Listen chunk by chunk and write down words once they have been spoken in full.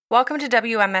Welcome to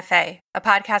WMFA, a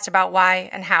podcast about why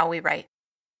and how we write.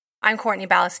 I'm Courtney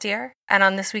Ballastier, and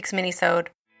on this week's Minisode,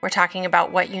 we're talking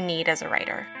about what you need as a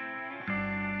writer.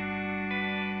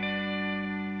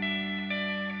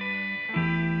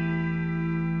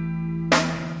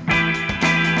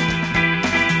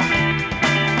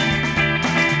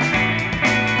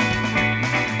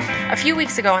 A few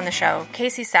weeks ago on the show,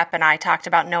 Casey Sepp and I talked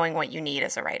about knowing what you need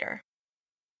as a writer.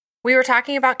 We were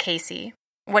talking about Casey,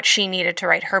 what she needed to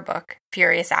write her book,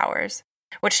 Furious Hours,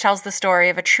 which tells the story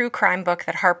of a true crime book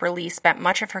that Harper Lee spent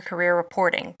much of her career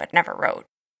reporting but never wrote.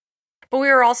 But we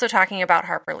were also talking about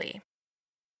Harper Lee,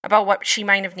 about what she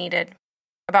might have needed,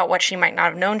 about what she might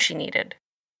not have known she needed,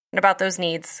 and about those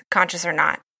needs, conscious or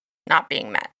not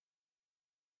being met.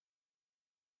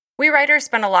 We writers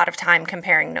spend a lot of time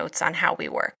comparing notes on how we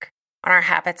work, on our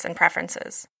habits and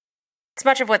preferences. It's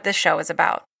much of what this show is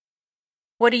about.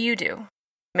 What do you do?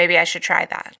 Maybe I should try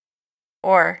that.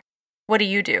 Or, what do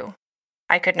you do?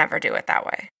 I could never do it that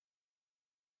way.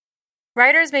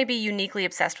 Writers may be uniquely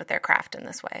obsessed with their craft in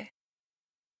this way.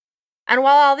 And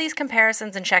while all these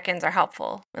comparisons and check-ins are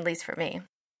helpful, at least for me,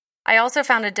 I also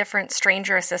found a different,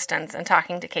 stranger assistance in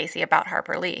talking to Casey about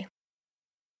Harper Lee.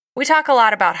 We talk a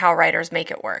lot about how writers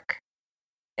make it work.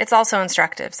 It's also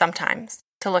instructive, sometimes,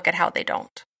 to look at how they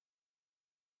don't.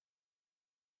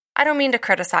 I don't mean to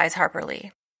criticize Harper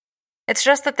Lee. It's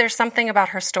just that there's something about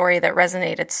her story that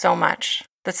resonated so much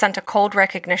that sent a cold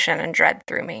recognition and dread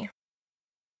through me.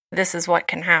 This is what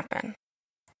can happen.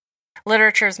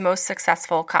 Literature's most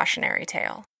successful cautionary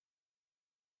tale.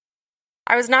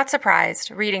 I was not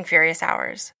surprised, reading Furious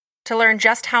Hours, to learn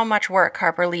just how much work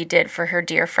Harper Lee did for her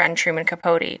dear friend Truman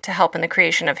Capote to help in the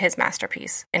creation of his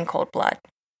masterpiece, In Cold Blood.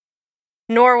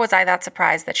 Nor was I that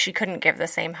surprised that she couldn't give the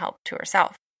same help to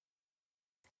herself.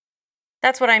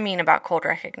 That's what I mean about cold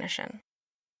recognition.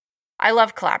 I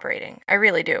love collaborating, I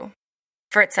really do,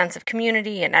 for its sense of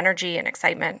community and energy and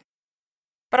excitement.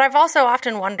 But I've also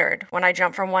often wondered, when I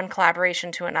jump from one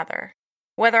collaboration to another,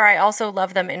 whether I also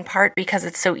love them in part because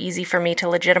it's so easy for me to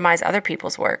legitimize other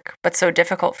people's work, but so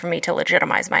difficult for me to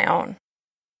legitimize my own.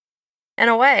 In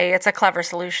a way, it's a clever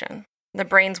solution, the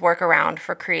brain's workaround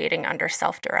for creating under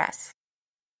self-duress.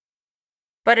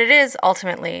 But it is,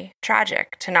 ultimately,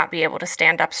 tragic to not be able to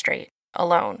stand up straight,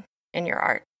 alone, in your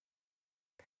art.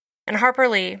 In Harper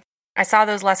Lee, I saw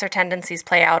those lesser tendencies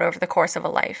play out over the course of a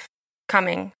life,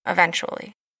 coming,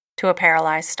 eventually, to a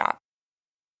paralyzed stop.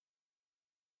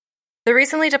 The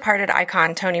recently departed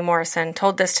icon Toni Morrison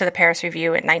told this to the Paris Review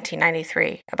in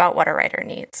 1993 about what a writer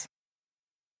needs.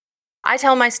 I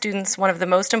tell my students one of the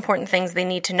most important things they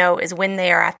need to know is when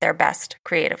they are at their best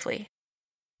creatively.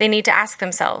 They need to ask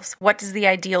themselves, what does the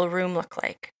ideal room look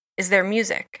like? Is there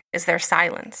music? Is there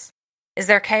silence? Is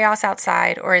there chaos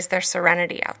outside, or is there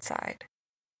serenity outside?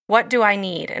 What do I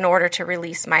need in order to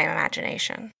release my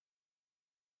imagination?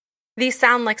 These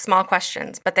sound like small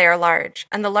questions, but they are large,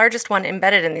 and the largest one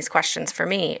embedded in these questions for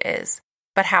me is,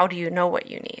 but how do you know what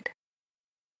you need?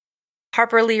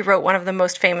 Harper Lee wrote one of the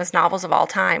most famous novels of all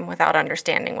time without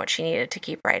understanding what she needed to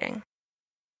keep writing.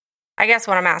 I guess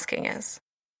what I'm asking is,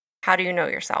 how do you know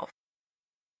yourself?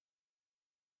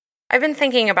 I've been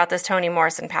thinking about this Toni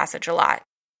Morrison passage a lot.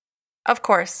 Of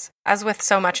course, as with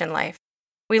so much in life,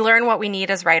 we learn what we need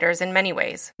as writers in many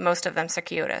ways, most of them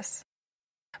circuitous.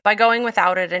 By going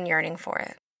without it and yearning for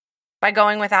it. By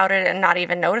going without it and not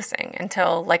even noticing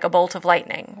until, like a bolt of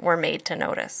lightning, we're made to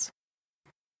notice.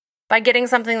 By getting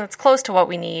something that's close to what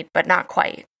we need, but not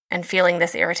quite, and feeling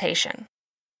this irritation.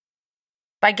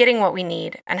 By getting what we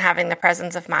need and having the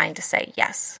presence of mind to say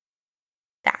yes.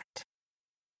 That.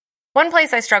 One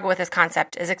place I struggle with this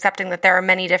concept is accepting that there are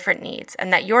many different needs,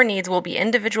 and that your needs will be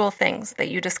individual things that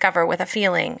you discover with a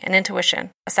feeling, an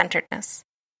intuition, a centeredness.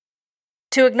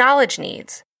 To acknowledge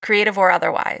needs, creative or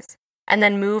otherwise, and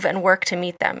then move and work to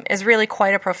meet them is really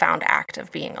quite a profound act of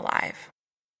being alive.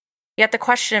 Yet the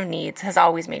question of needs has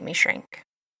always made me shrink.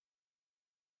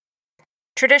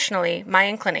 Traditionally, my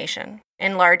inclination,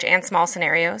 in large and small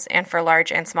scenarios and for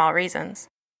large and small reasons,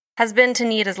 has been to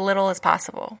need as little as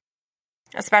possible,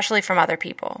 especially from other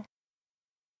people.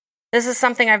 This is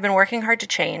something I've been working hard to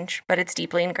change, but it's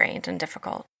deeply ingrained and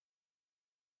difficult.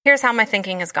 Here's how my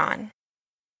thinking has gone.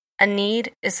 A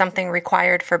need is something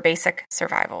required for basic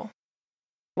survival.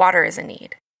 Water is a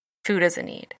need. Food is a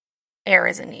need. Air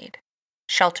is a need.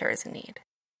 Shelter is a need.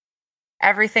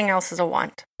 Everything else is a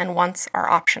want, and wants are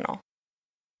optional.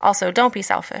 Also, don't be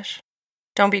selfish.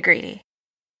 Don't be greedy.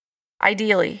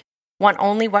 Ideally, want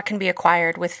only what can be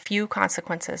acquired with few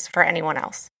consequences for anyone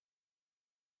else.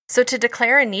 So to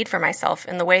declare a need for myself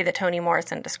in the way that Toni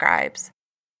Morrison describes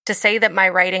To say that my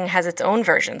writing has its own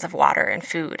versions of water and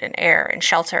food and air and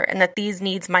shelter, and that these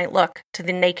needs might look, to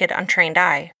the naked, untrained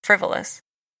eye, frivolous,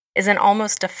 is an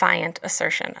almost defiant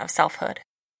assertion of selfhood.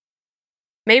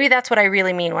 Maybe that's what I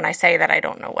really mean when I say that I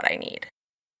don't know what I need,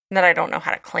 and that I don't know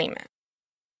how to claim it.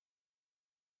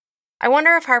 I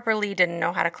wonder if Harper Lee didn't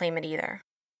know how to claim it either.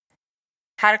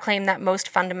 How to claim that most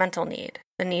fundamental need,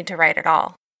 the need to write at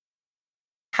all.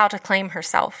 How to claim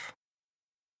herself.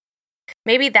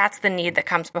 Maybe that's the need that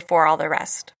comes before all the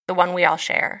rest, the one we all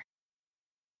share.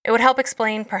 It would help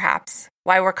explain, perhaps,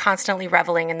 why we're constantly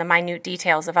reveling in the minute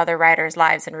details of other writers'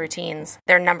 lives and routines,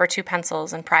 their number 2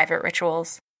 pencils and private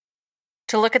rituals.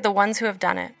 To look at the ones who have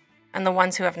done it and the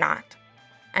ones who have not,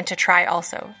 and to try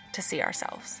also to see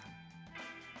ourselves.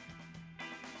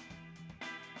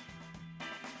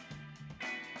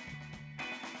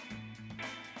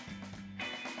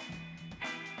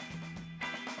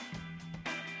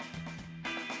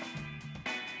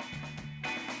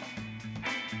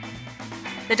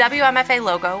 The WMFA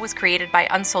logo was created by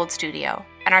Unsold Studio,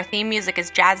 and our theme music is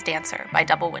Jazz Dancer by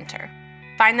Double Winter.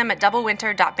 Find them at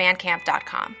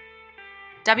doublewinter.bandcamp.com.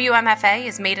 WMFA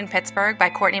is made in Pittsburgh by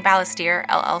Courtney Ballestier,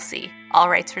 LLC. All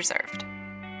rights reserved.